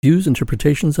Views,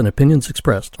 interpretations, and opinions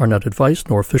expressed are not advice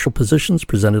nor official positions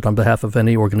presented on behalf of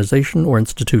any organization or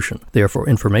institution. They are for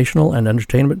informational and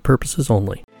entertainment purposes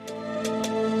only.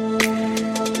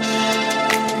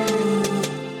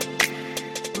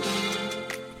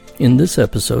 In this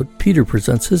episode, Peter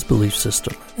presents his belief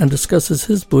system and discusses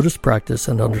his Buddhist practice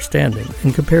and understanding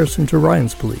in comparison to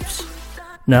Ryan's beliefs.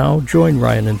 Now, join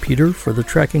Ryan and Peter for the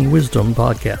Tracking Wisdom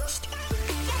podcast.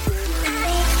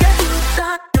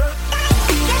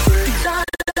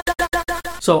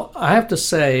 So I have to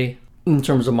say, in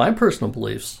terms of my personal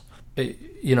beliefs, I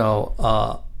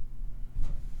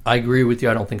agree with you.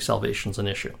 I don't think salvation's an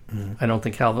issue. Mm-hmm. I don't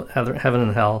think heaven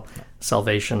and hell,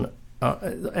 salvation,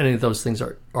 any of those things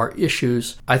are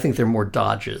issues. I think they're more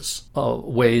dodges,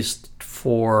 ways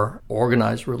for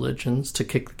organized religions to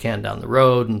kick the can down the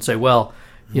road and say, well,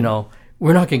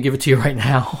 we're not going to give it to you right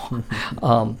now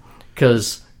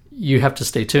because you have to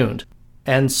stay tuned.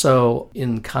 And so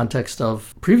in context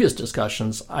of previous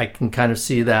discussions, I can kind of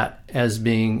see that as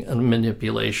being a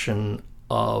manipulation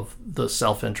of the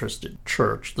self-interested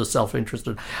church,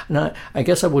 and I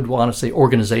guess I would want to say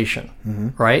organization, mm-hmm.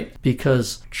 right?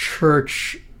 Because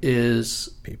church is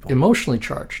emotionally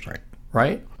charged,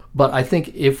 right? But I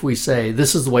think if we say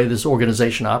this is the way this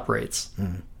organization operates,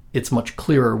 mm-hmm. it's much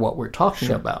clearer what we're talking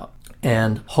about,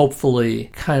 and hopefully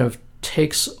kind of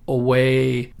takes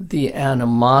away the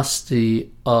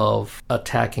animosity of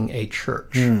attacking a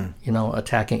church,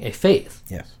 attacking a faith.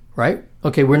 Yes. Right?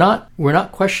 Okay, we're not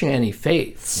questioning any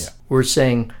faiths. Yeah. We're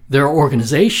saying there are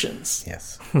organizations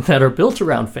that are built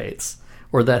around faiths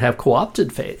or that have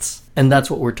co-opted faiths. And that's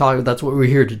what we're talking, that's what we're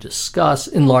here to discuss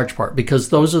in large part, because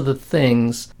those are the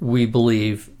things we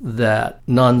believe that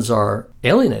nuns are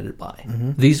alienated by.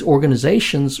 Mm-hmm. These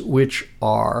organizations which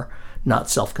are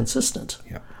not self-consistent.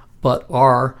 Yeah. But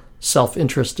are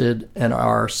self-interested and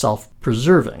are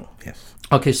self-preserving. Yes.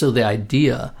 Okay, so the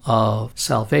idea of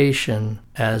salvation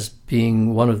as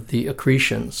being one of the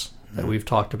accretions that we've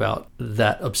talked about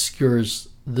that obscures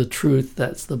the truth,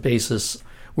 that's the basis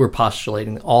we're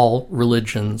postulating. All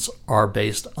religions are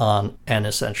based on an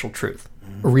essential truth,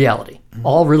 reality. Mm-hmm.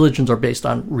 All religions are based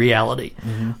on reality,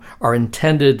 are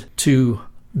intended to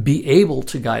be able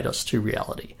to guide us to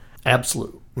reality,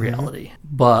 absolute reality.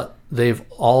 But they've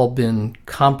all been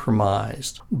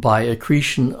compromised by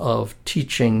accretion of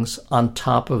teachings on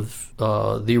top of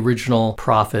the original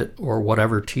prophet or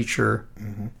whatever teacher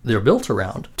they're built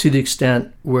around, to the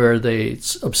extent where they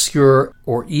obscure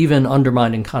or even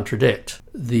undermine and contradict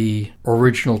the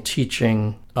original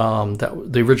teaching, that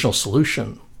the original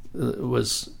solution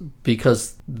was,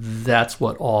 because that's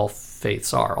what all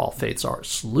faiths are. All faiths are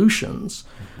solutions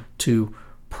to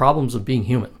problems of being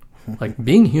human. Like,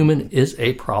 being human is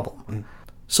a problem.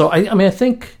 So, I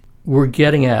think we're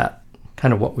getting at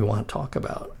kind of what we want to talk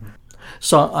about.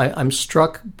 So I'm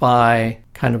struck by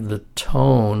kind of the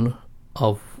tone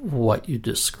of what you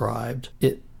described.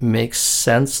 It makes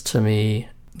sense to me.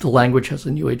 The language has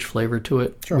a New Age flavor to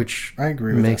it, which I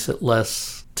agree with makes it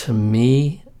less, to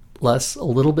me, a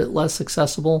little bit less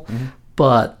accessible. Mm-hmm.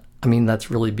 But, that's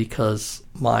really because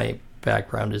my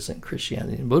background is in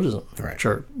Christianity and Buddhism, which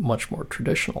are much more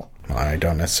traditional. Well, I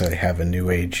don't necessarily have a New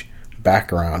Age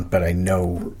background, but I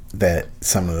know that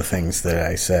some of the things that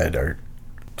I said are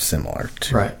similar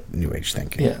to New Age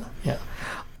thinking. Yeah.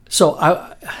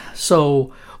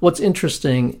 So what's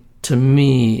interesting to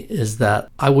me is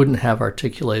that I wouldn't have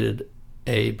articulated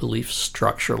a belief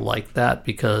structure like that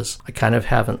because I kind of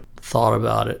haven't thought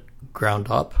about it ground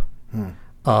up.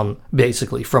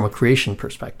 Basically from a creation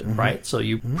perspective, right? So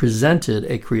you presented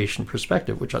a creation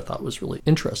perspective, which I thought was really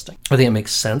interesting. I think it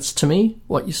makes sense to me,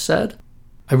 what you said.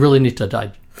 I really need to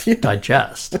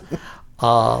digest.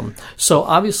 So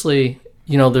obviously,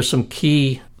 there's some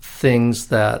key things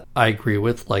that I agree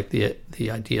with, like the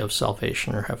idea of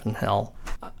salvation or heaven and hell.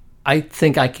 I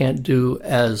think I can't do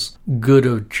as good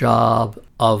a job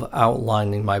of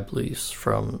outlining my beliefs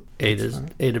from A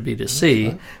to B to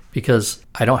C because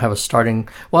I don't have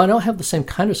I don't have the same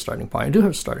kind of starting point. I do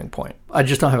have a starting point. I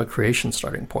just don't have a creation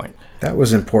starting point. That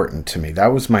was important to me. That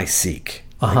was my seek.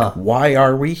 Like, why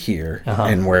are we here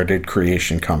and where did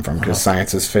creation come from? Because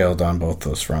science has failed on both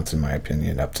those fronts, in my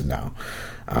opinion, up to now.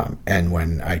 And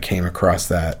when I came across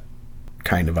that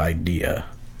kind of idea,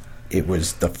 it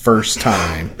was the first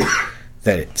time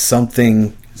that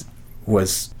something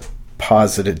was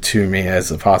posited to me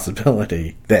as a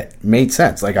possibility that made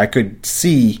sense. Like, I could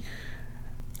see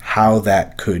how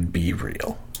that could be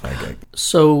real.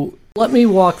 So let me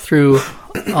walk through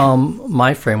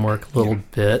my framework a little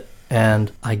bit.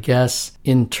 And I guess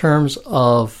in terms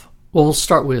of, we'll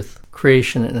start with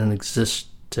creation and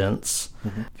reluctance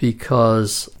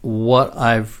because what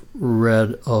I've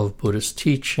read of Buddhist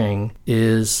teaching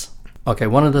is, okay,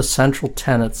 one of the central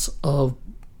tenets of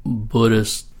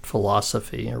Buddhist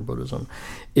philosophy or Buddhism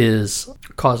is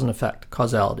cause and effect,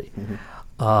 causality.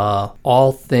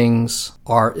 All things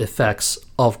are effects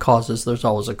of causes. There's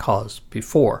always a cause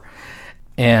before.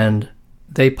 And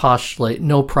they postulate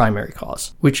no primary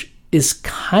cause, which is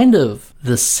kind of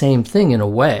the same thing in a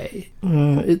way.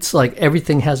 It's like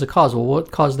everything has a cause. Well,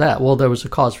 what caused that? Well, there was a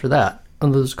cause for that.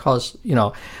 And there's a cause,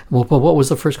 well, but what was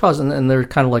the first cause? And they're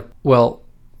kind of like, well,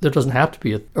 there doesn't have to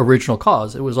be an original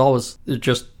cause.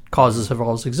 Causes have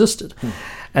always existed.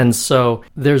 And so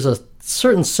there's a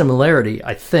certain similarity,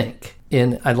 I think,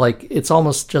 it's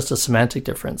almost just a semantic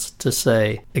difference to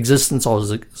say existence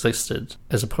always existed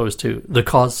as opposed to the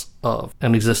cause of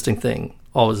an existing thing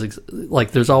always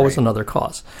there's always another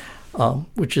cause,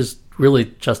 which is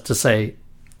really just to say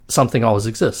something always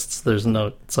exists. There's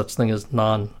no such thing as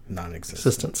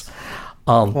non-existence.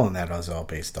 And that was all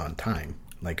based on time,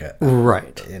 like an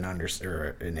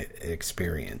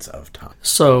experience of time.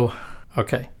 So,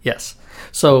 okay, yes.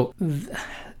 So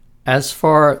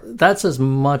that's as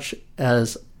much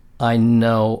as I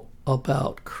know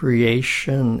about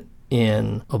creation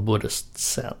in a Buddhist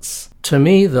sense. To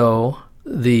me, though,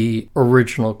 the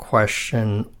original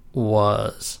question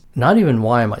was not even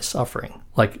why am I suffering?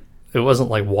 It wasn't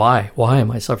like why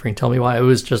am I suffering? Tell me why. It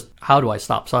was just how do I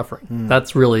stop suffering?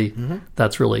 That's really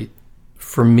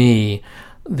for me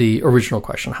the original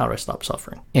question, how do I stop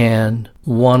suffering? And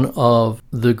one of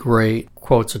the great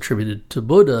quotes attributed to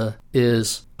Buddha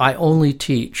is, I only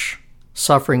teach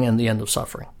suffering and the end of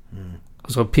suffering.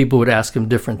 So people would ask him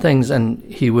different things and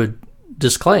he would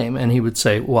disclaim and he would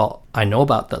say, well, I know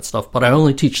about that stuff, but I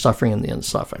only teach suffering and the end of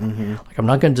suffering. I'm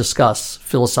not going to discuss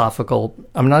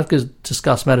I'm not going to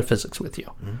discuss metaphysics with you.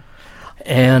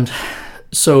 And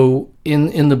so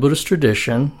in the Buddhist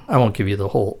tradition, I won't give you the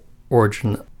whole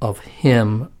origin of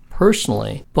him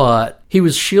personally, but he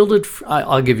was shielded.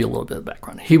 I'll give you a little bit of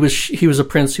background. He was a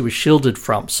prince. He was shielded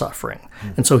from suffering,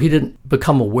 and so he didn't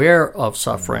become aware of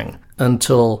suffering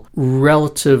until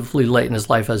relatively late in his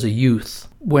life as a youth,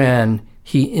 when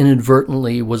he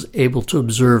inadvertently was able to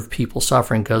observe people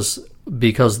suffering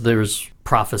because there's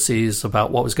prophecies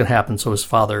about what was going to happen. So his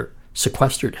father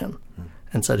sequestered him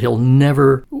and said he'll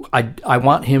never. I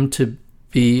want him to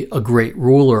be a great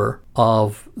ruler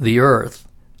of the earth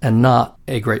and not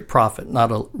a great prophet,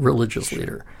 not a religious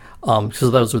leader. So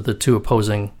those are the two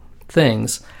opposing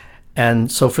things.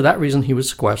 And so for that reason, he was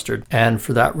sequestered. And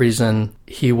for that reason,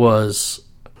 he was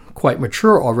quite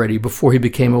mature already before he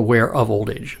became aware of old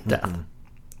age and death,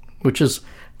 which is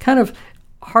kind of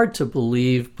hard to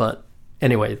believe. But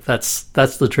anyway, that's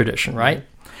the tradition, right?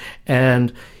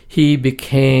 And he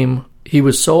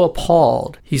was so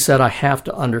appalled, he said, I have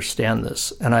to understand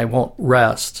this, and I won't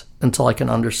rest until I can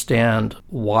understand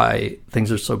why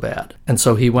things are so bad. And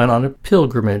so he went on a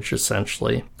pilgrimage,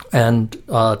 essentially, and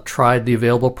tried the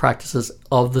available practices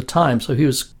of the time. So he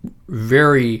was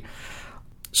very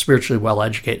spiritually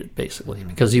well-educated, basically,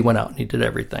 because he went out and he did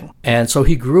everything. And so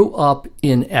he grew up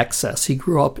in excess. He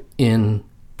grew up in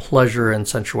pleasure and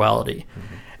sensuality.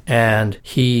 And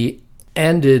he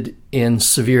ended in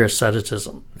severe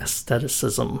asceticism,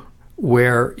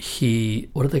 where he,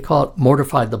 what do they call it,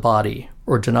 mortified the body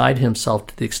or denied himself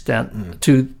to the extent,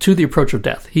 to the approach of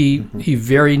death. He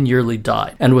very nearly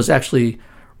died and was actually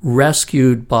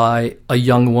rescued by a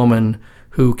young woman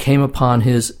who came upon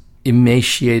his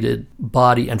emaciated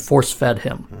body and force-fed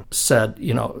him. Said,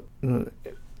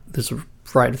 there's a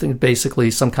variety of things,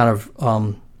 basically some kind of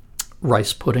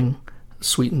rice pudding,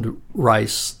 sweetened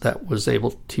rice that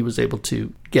he was able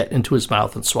to get into his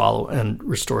mouth and swallow and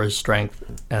restore his strength.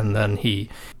 And then he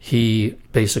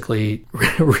basically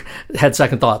had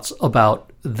second thoughts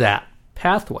about that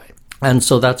pathway. And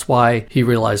so that's why he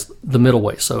realized the middle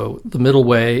way. So the middle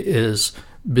way is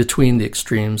between the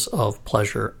extremes of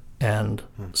pleasure and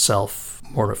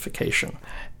self-mortification.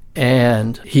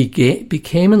 And he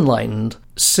became enlightened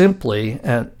simply,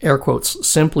 and air quotes,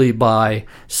 simply by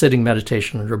sitting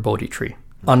meditation under a Bodhi tree,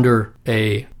 under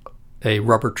a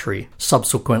rubber tree,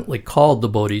 subsequently called the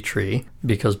Bodhi tree,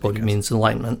 because Bodhi means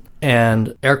enlightenment,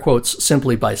 and air quotes,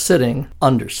 simply by sitting,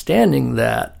 understanding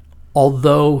that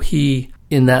although he,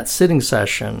 in that sitting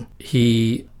session,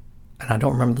 and I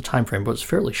don't remember the time frame, but it was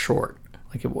fairly short.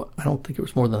 I don't think it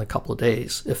was more than a couple of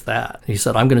days, if that. He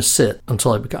said, I'm going to sit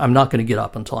until I'm not going to get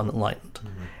up until I'm enlightened.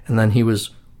 And then he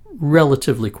was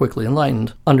relatively quickly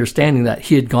enlightened, understanding that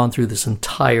he had gone through this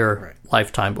entire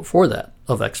lifetime before that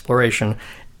of exploration,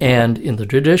 And in the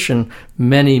tradition,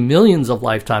 many millions of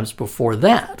lifetimes before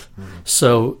that.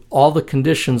 So all the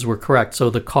conditions were correct. So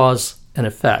the cause and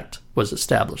effect was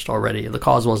established already. The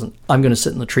cause wasn't, I'm going to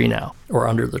sit in the tree now or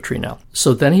under the tree now.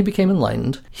 So then he became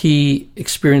enlightened. He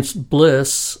experienced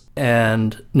bliss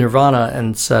and nirvana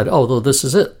and said, oh, this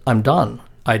is it. I'm done.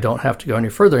 I don't have to go any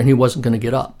further. And he wasn't going to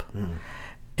get up.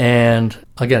 And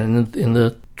again, in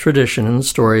the tradition, in the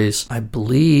stories, I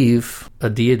believe a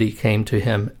deity came to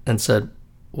him and said,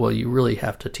 well, you really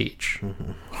have to teach.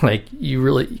 Like, you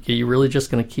really just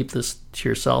going to keep this to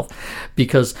yourself?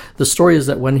 Because the story is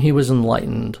that when he was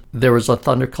enlightened, there was a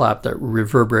thunderclap that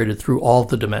reverberated through all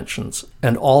the dimensions,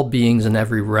 and all beings in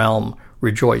every realm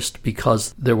rejoiced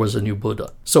because there was a new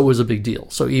Buddha. So it was a big deal.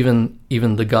 So even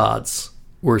the gods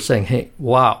were saying, hey,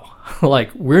 wow,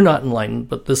 like, we're not enlightened,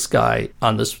 but this guy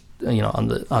on this,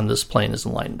 on this plane is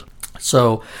enlightened.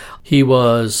 So he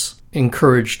was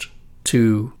encouraged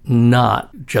to not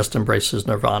just embrace his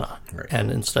nirvana, right, and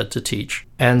instead to teach.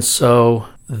 And so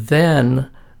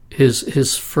then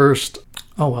his first,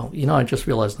 I just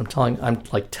realized I'm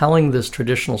telling this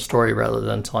traditional story rather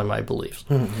than telling my beliefs.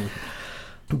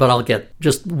 But I'll get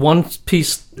just one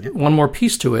more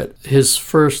piece to it. His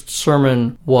first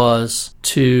sermon was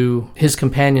to his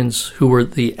companions, who were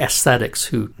the ascetics,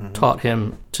 who taught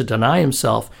him to deny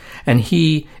himself, and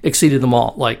he exceeded them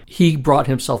all. Like, he brought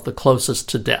himself the closest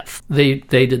to death. They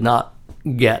did not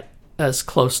get as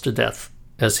close to death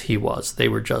as he was. They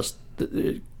were just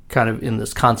kind of in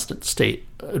this constant state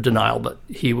of denial, but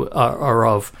or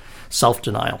of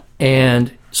self-denial.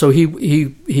 And so he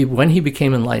when he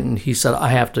became enlightened, he said, I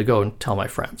have to go and tell my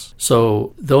friends.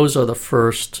 So those are the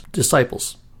first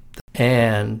disciples.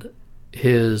 And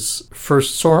his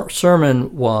first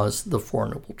sermon was the Four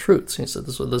Noble Truths. He said,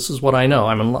 this is what I know.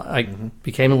 I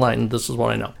became enlightened. This is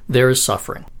what I know. There is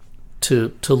suffering.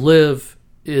 To live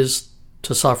is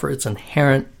to suffer. It's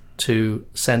inherent to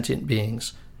sentient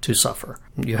beings to suffer.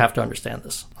 You have to understand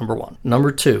this, number one.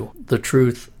 Number two, the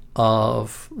truth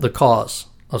of the cause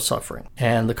of suffering.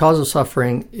 And the cause of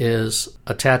suffering is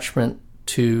attachment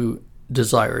to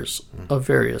desires of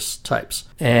various types.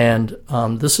 And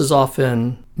this is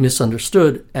often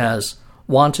misunderstood as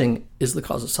wanting is the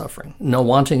cause of suffering. No,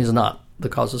 wanting is not the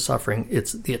cause of suffering.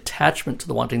 It's the attachment to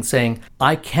the wanting, saying,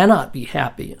 I cannot be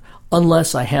happy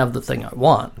unless I have the thing I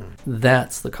want.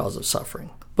 That's the cause of suffering.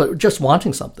 But just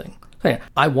wanting something, saying,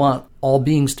 I want all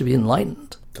beings to be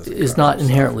enlightened, is not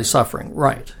inherently suffering.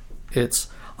 Right. It's,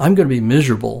 I'm going to be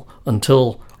miserable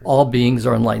until all beings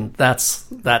are enlightened. That's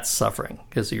suffering,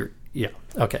 because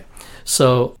okay.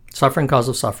 So suffering, cause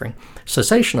of suffering,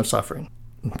 cessation of suffering,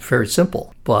 very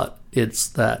simple, but it's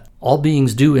that all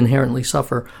beings do inherently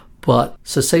suffer, but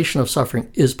cessation of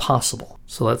suffering is possible.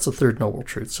 So that's the third noble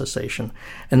truth, cessation.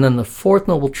 And then the fourth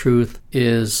noble truth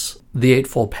is the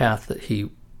Eightfold Path that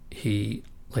he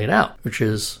laid out, which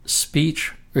is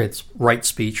speech. It's right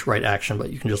speech, right action,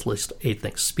 but you can just list 8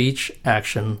 things. Speech,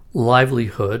 action,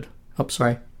 livelihood.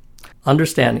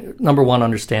 Understanding. Number 1,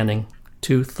 understanding.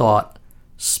 2, thought.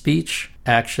 Speech,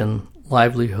 action,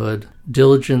 livelihood,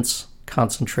 diligence,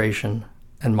 concentration,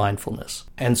 and mindfulness.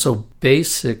 And so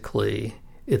basically,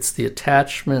 it's the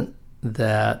attachment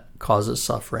that causes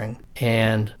suffering.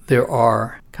 And there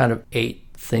are kind of 8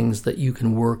 things that you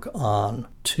can work on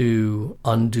to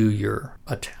undo your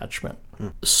attachment.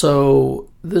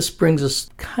 So this brings us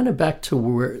kind of back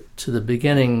to the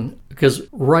beginning, because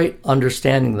right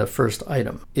understanding the first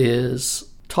item is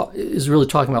really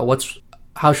talking about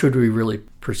how should we really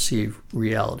perceive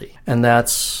reality. And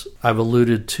that's, I've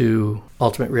alluded to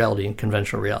ultimate reality and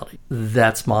conventional reality.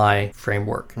 That's my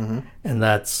framework. And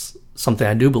that's something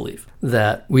I do believe,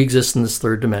 that we exist in this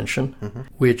third dimension,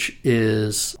 which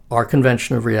is our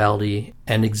convention of reality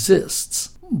and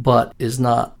exists, but is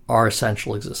not our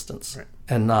essential existence. Right.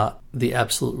 And not the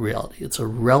absolute reality. It's a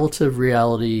relative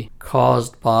reality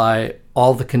caused by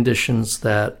all the conditions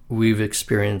that we've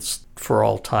experienced for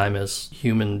all time as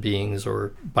human beings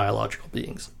or biological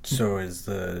beings. So is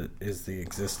the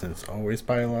existence always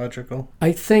biological?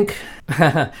 I think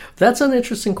that's an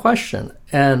interesting question.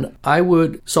 And I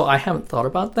haven't thought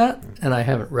about that, and I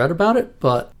haven't read about it,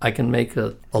 but I can make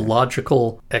a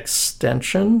logical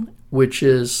extension, which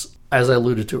is, as I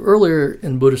alluded to earlier,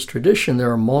 in Buddhist tradition,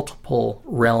 there are multiple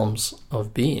realms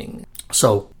of being.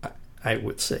 So I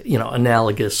would say,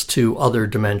 analogous to other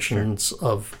dimensions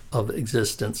of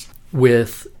existence,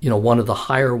 with, one of the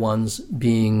higher ones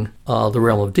being the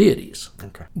realm of deities.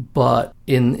 Okay. But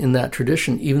in that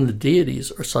tradition, even the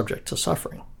deities are subject to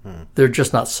suffering. They're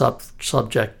just not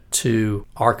subject to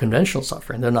our conventional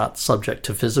suffering. They're not subject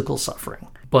to physical suffering.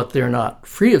 But they're not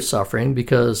free of suffering,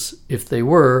 because if they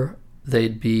were,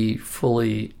 they'd be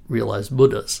fully realized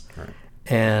Buddhas. Right.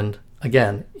 And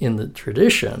again, in the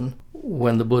tradition,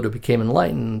 when the Buddha became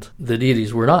enlightened, the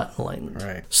deities were not enlightened.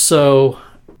 Right. So,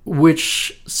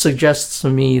 which suggests to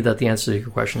me that the answer to your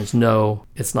question is no,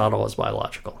 it's not always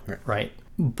biological, right?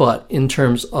 But in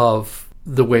terms of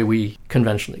the way we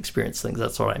conventionally experience things,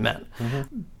 that's what I meant.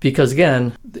 Because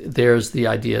again, there's the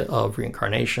idea of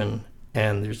reincarnation,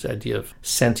 and there's the idea of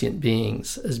sentient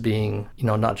beings as being,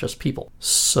 not just people.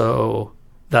 So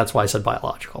that's why I said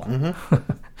biological.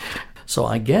 So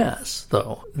I guess,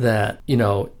 though, that,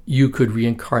 you could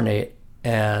reincarnate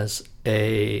as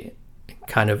a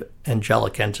kind of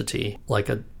angelic entity, like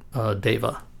a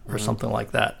deva or something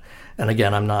like that. And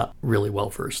again, I'm not really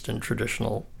well-versed in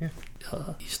traditional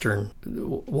Eastern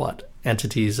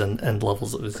entities and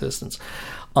levels of existence.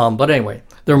 But anyway,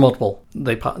 there are multiple,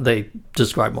 they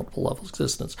describe multiple levels of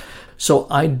existence. So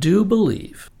I do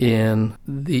believe in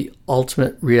the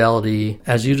ultimate reality,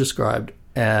 as you described,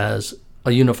 as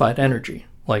a unified energy,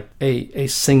 like a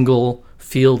single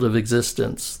field of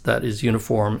existence that is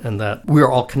uniform and that we're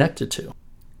all connected to.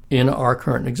 In our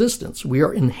current existence, we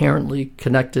are inherently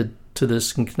connected to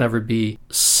this and can never be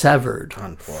severed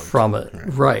from it.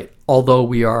 Right. Although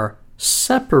we are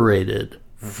separated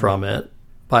from it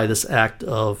by this act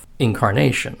of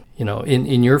incarnation.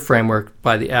 In your framework,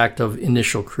 by the act of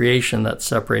initial creation that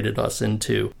separated us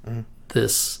into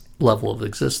this level of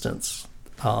existence.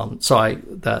 So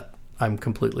I'm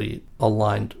completely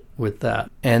aligned with that.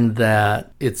 And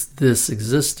that it's this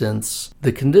existence,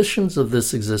 the conditions of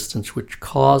this existence, which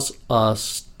cause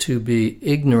us to be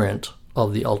ignorant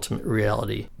of the ultimate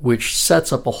reality, which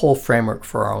sets up a whole framework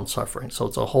for our own suffering. So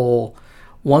it's a whole,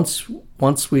 once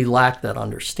we lack that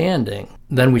understanding,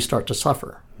 then we start to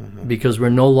suffer because we're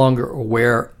no longer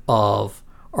aware of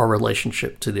our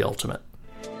relationship to the ultimate.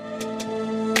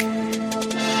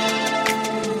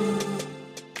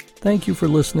 Thank you for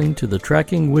listening to the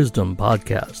Tracking Wisdom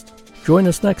podcast. Join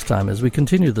us next time as we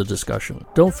continue the discussion.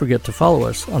 Don't forget to follow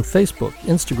us on Facebook,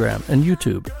 Instagram, and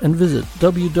YouTube, and visit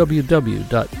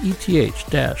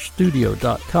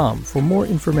www.eth-studio.com for more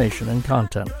information and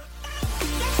content.